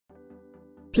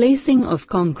Placing of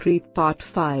concrete Part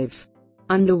 5.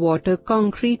 Underwater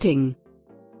concreting.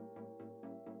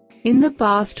 In the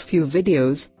past few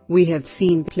videos, we have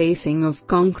seen placing of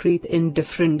concrete in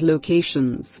different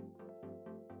locations.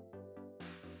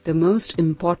 The most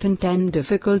important and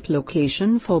difficult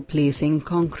location for placing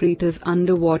concrete is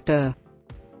underwater.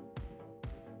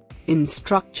 In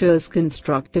structures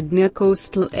constructed near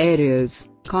coastal areas,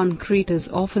 concrete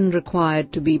is often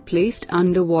required to be placed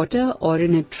underwater or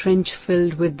in a trench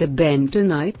filled with the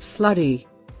bentonite slurry.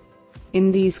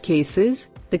 In these cases,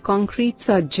 the concretes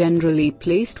are generally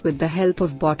placed with the help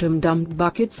of bottom-dumped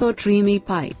buckets or tremie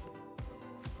pipe.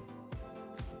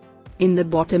 In the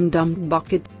bottom-dumped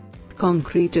bucket,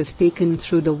 concrete is taken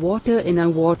through the water in a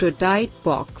watertight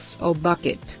box or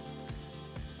bucket.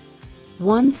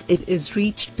 Once it is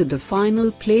reached to the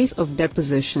final place of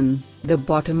deposition, the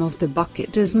bottom of the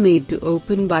bucket is made to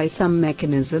open by some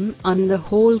mechanism and the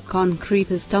whole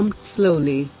concrete is dumped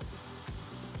slowly.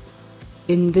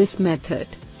 In this method,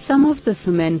 some of the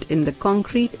cement in the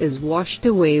concrete is washed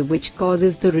away, which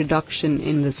causes the reduction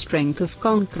in the strength of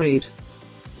concrete.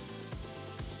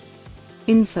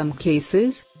 In some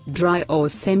cases, dry or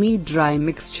semi-dry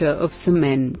mixture of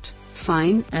cement,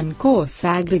 fine and coarse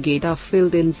aggregate are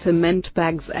filled in cement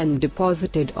bags and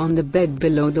deposited on the bed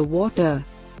below the water.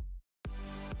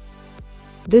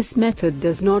 This method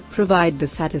does not provide the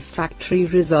satisfactory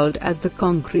result, as the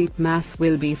concrete mass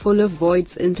will be full of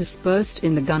voids interspersed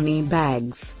in the gunny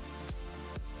bags.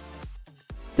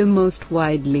 The most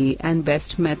widely and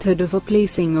best method of a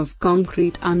placing of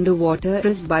concrete underwater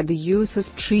is by the use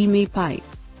of tremie pipe.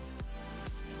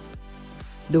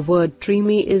 The word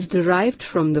tremie is derived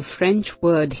from the French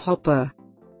word hopper.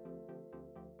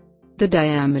 The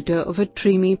diameter of a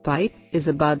tremie pipe is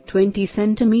about 20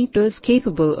 cm,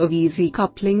 capable of easy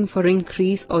coupling for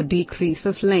increase or decrease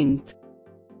of length.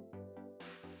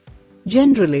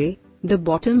 Generally, the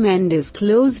bottom end is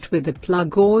closed with a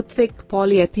plug or thick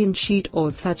polyethylene sheet or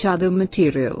such other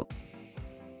material.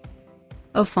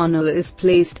 A funnel is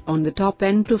placed on the top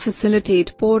end to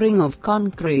facilitate pouring of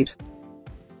concrete.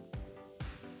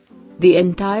 The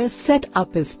entire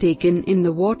setup is taken in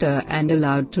the water and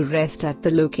allowed to rest at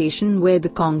the location where the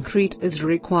concrete is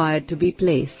required to be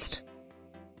placed.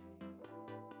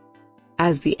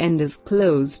 As the end is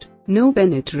closed, no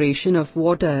penetration of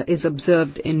water is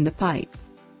observed in the pipe.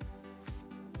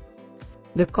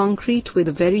 The concrete with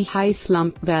a very high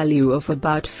slump value of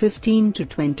about 15 to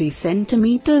 20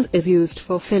 cm is used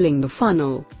for filling the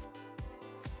funnel.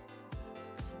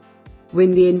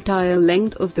 When the entire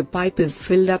length of the pipe is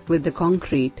filled up with the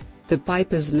concrete, the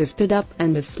pipe is lifted up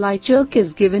and a slight jerk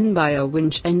is given by a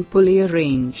winch and pulley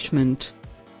arrangement.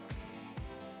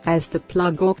 As the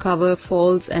plug or cover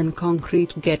falls and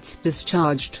concrete gets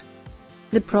discharged,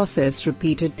 the process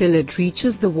repeated till it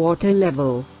reaches the water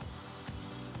level.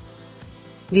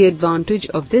 The advantage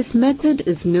of this method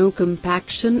is no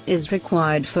compaction is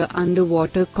required for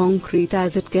underwater concrete,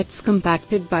 as it gets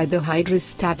compacted by the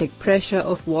hydrostatic pressure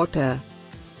of water.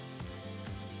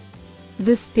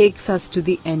 This takes us to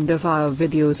the end of our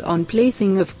videos on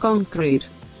placing of concrete.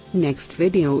 Next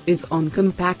video is on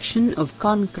compaction of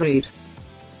concrete.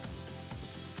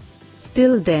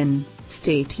 Till then,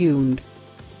 stay tuned.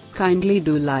 Kindly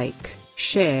do like,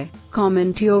 share,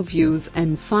 comment your views,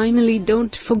 and finally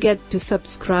don't forget to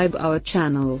subscribe our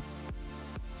channel.